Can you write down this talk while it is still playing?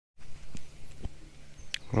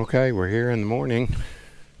Okay, we're here in the morning.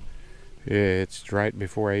 It's right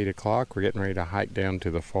before 8 o'clock. We're getting ready to hike down to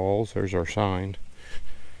the falls. There's our sign.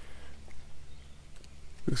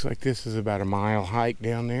 Looks like this is about a mile hike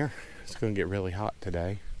down there. It's going to get really hot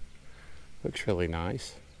today. Looks really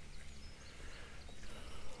nice.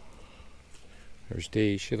 There's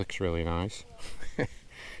Dee. She looks really nice.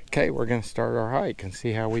 Okay, we're going to start our hike and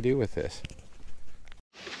see how we do with this.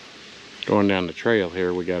 Going down the trail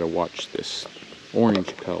here, we got to watch this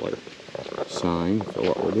orange color sign for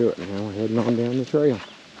what we're doing. Now we're heading on down the trail.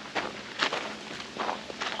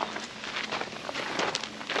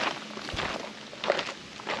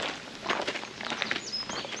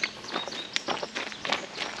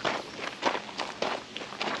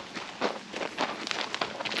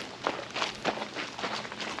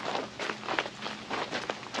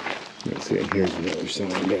 Let's see, here's another sign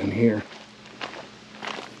down here.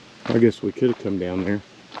 I guess we could have come down there.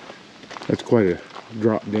 That's quite a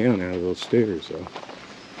drop down out of those stairs, though.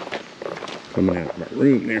 Coming out of my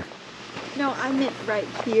room there. No, I meant right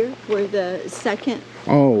here where the second.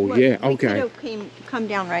 Oh, yeah, okay. We could have come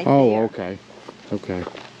down right there. Oh, okay. Okay.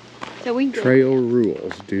 So we can Trail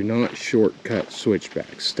rules. Do not shortcut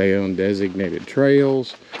switchbacks. Stay on designated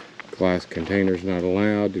trails. Glass containers not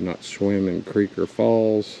allowed. Do not swim in creek or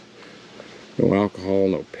falls. No alcohol,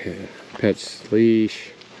 no pets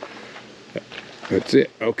leash. That's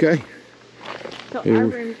it, okay? So our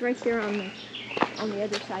room's right there on the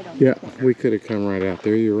other side. Yeah, we could have come right out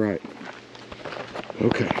there, you're right.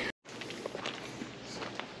 Okay.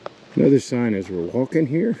 Another sign as we're walking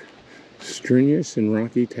here. Strenuous and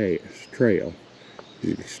rocky trail.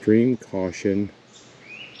 Use extreme caution,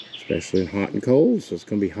 especially in hot and cold, so it's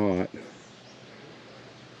going to be hot.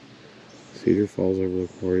 Cedar Falls over the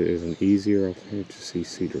quarry is an easier alternative to see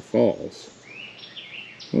Cedar Falls.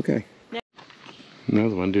 Okay.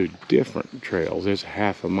 Another one do different trails. It's a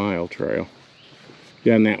half-a-mile trail.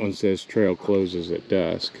 Yeah, and that one says trail closes at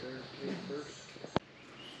dusk.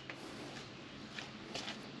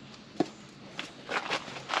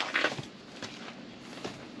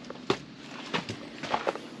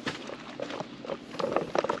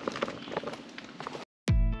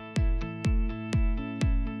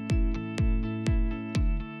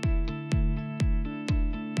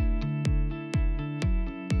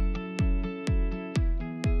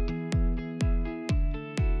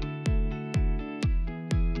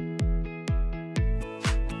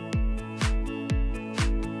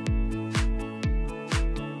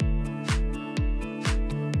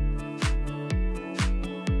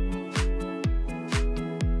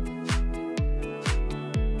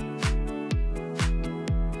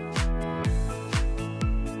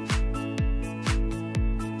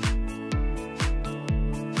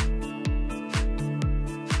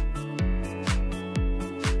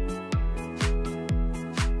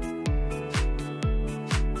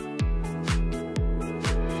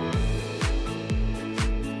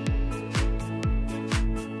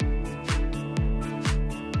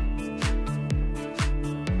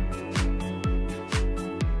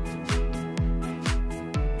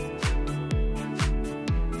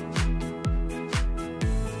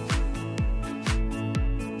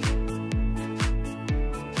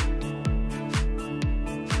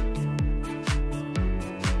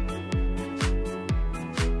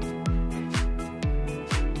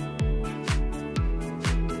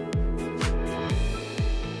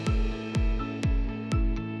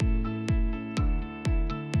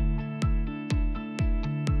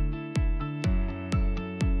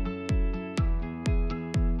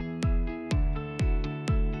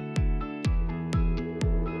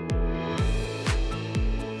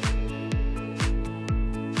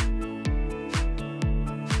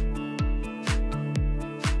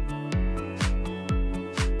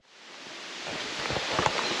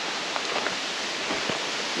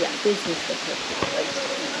 Yeah, this is the perfect place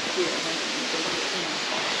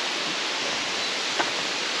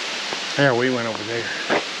here. Yeah, we went over there.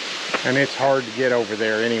 And it's hard to get over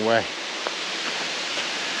there anyway.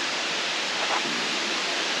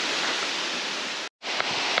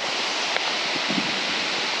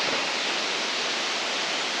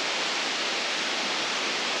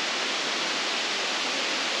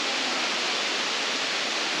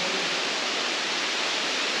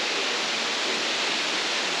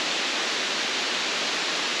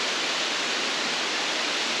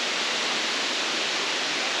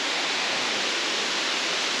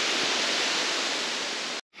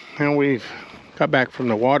 Now we've got back from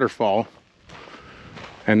the waterfall,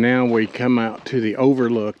 and now we come out to the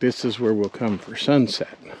overlook. This is where we'll come for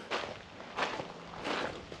sunset.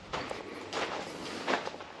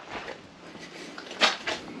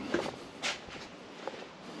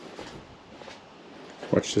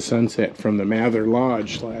 Watched the sunset from the Mather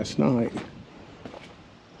Lodge last night.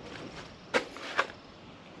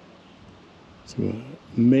 Some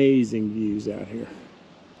amazing views out here.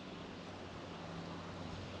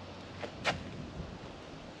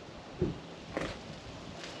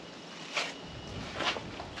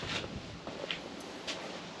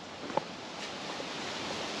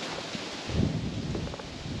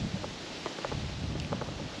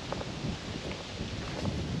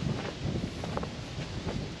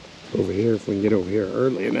 Over here, if we can get over here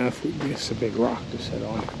early enough, we can get us a big rock to sit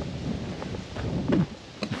on.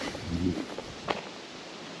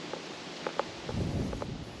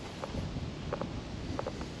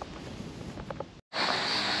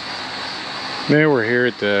 Now we're here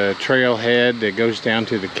at the trailhead that goes down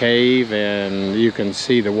to the cave, and you can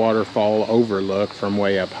see the waterfall overlook from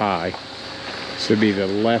way up high. This would be the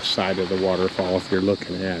left side of the waterfall if you're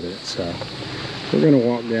looking at it. So we're gonna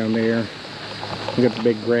walk down there. We got the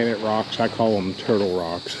big granite rocks. I call them turtle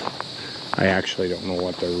rocks. I actually don't know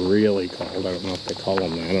what they're really called. I don't know if they call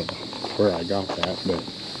them that. I don't know where I got that, but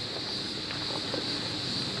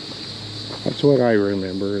that's what I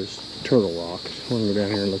remember is turtle rocks. We're gonna go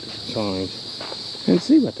down here and look at the signs and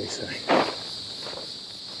see what they say.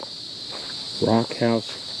 Rock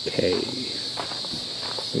House Cave.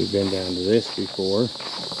 We've been down to this before.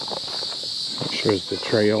 It shows the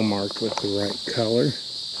trail marked with the right color.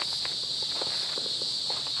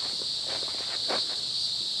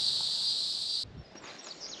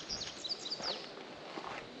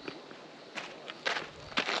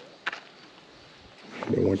 I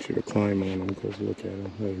don't want you to climb on them because look at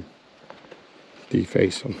them, they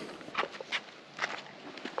deface them.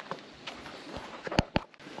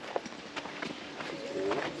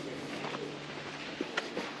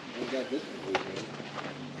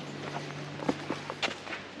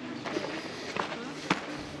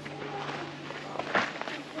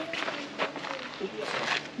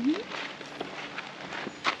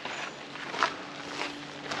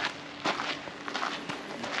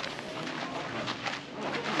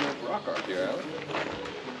 Rock art here, Alex.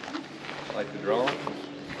 Like the drawing?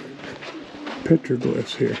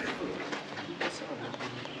 Petroglyphs here.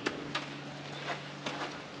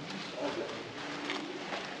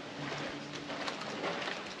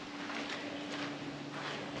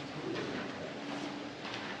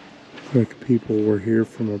 Like people were here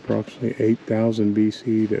from approximately 8,000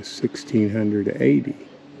 BC to 1600 AD.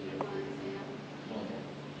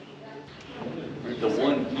 The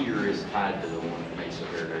one here is tied to the one that makes it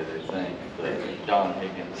here, they think. The Don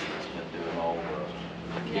Higgins that's been doing all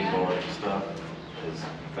the keyboard stuff has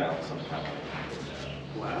found some kind of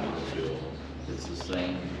wow skill. It's the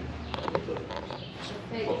same.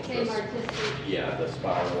 Same artistic. Yeah, the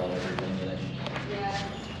spiral and everything in it. Yeah.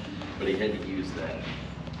 But he had to use that.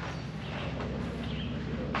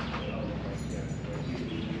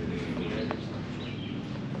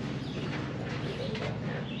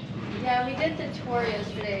 Yeah, we did the tour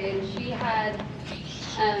yesterday, and she had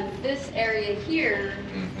this area here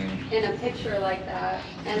in a picture like that,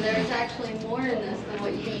 and there's actually more in this than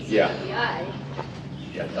what you can see with the eye.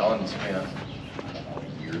 Yeah, Don spent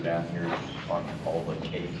a year down here on all the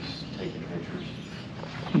caves taking pictures.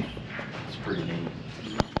 It's pretty neat.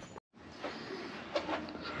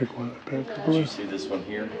 Like one of the Did you petroglyphs. see this one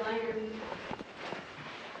here?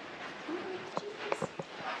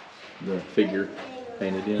 The figure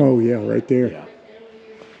painted in? Oh yeah, right there. Yeah.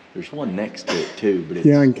 There's one next to it too, but it's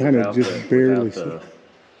Yeah, I can kind of without just barely without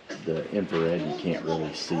the infrared, you can't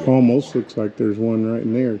really see it. Almost looks like there's one right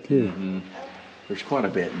in there too. There's quite a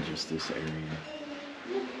bit in just this area.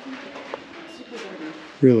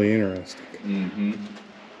 Really interesting.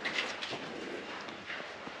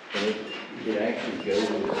 It actually goes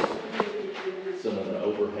some of the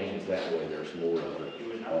overhangs that way. There's more of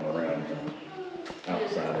it on around the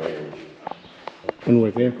outside edge. And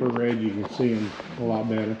with infrared, you can see them a lot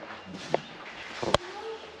better.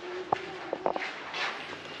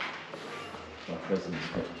 My cousin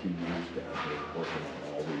spent 2 years down here working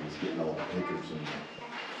on all these, getting all the pictures and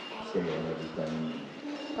scaling everything.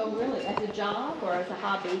 Oh, really? As a job or as a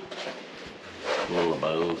hobby? A little of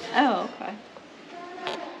both. Oh, okay.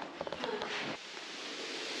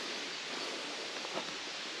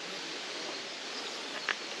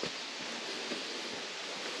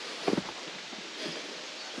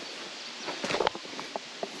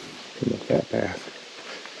 Come up that path.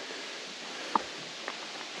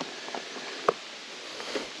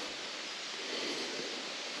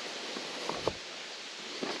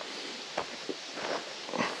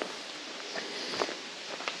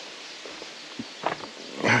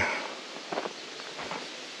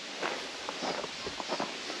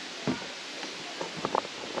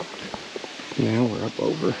 Now we're up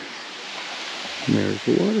over, and there's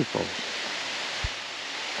the waterfall.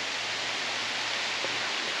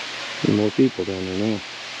 And more people down there now.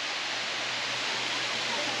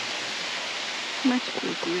 Much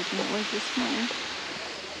creepier than it was this morning.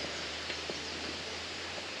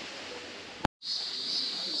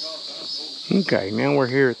 Okay, now we're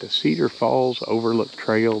here at the Cedar Falls Overlook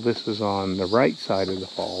Trail. This is on the right side of the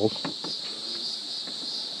falls.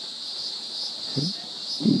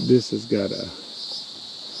 This has got a,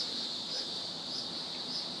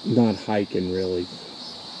 not hiking really,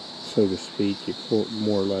 so to speak. You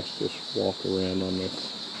more or less just walk around on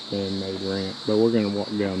this man-made ramp. But we're going to walk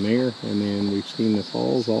down there, and then we've seen the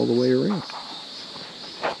falls all the way around.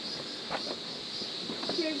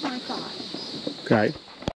 Here's my thought. Okay.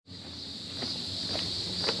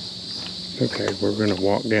 Okay, we're going to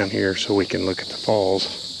walk down here so we can look at the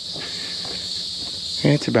falls.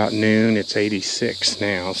 And it's about noon. It's 86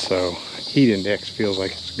 now, so heat index feels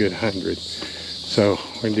like it's a good 100. So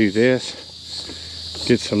we're going to do this,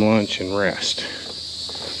 get some lunch, and rest.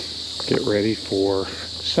 Get ready for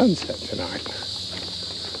sunset tonight.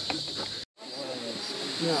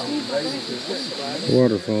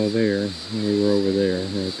 Waterfall there. We were over there,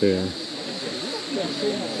 right there.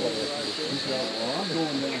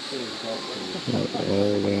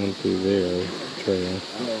 All down through there, trail.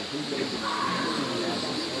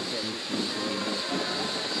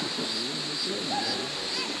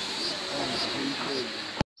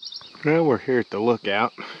 Well, we're here at the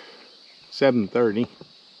lookout. 7:30.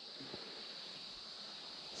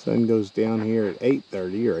 Sun goes down here at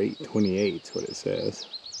 8:30 or 8:28 is what it says.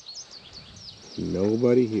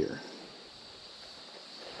 Nobody here.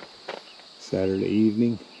 Saturday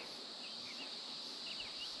evening.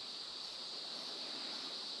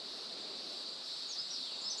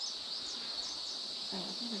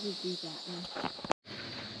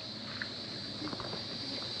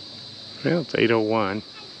 Well, it's 8:01.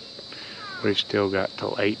 We've still got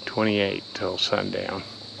till 8:28 till sundown.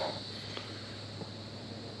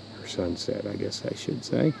 Or sunset, I guess I should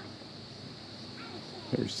say.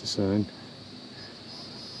 There's the sun.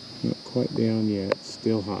 Not quite down yet. It's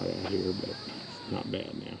still hot out here, but it's not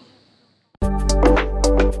bad now.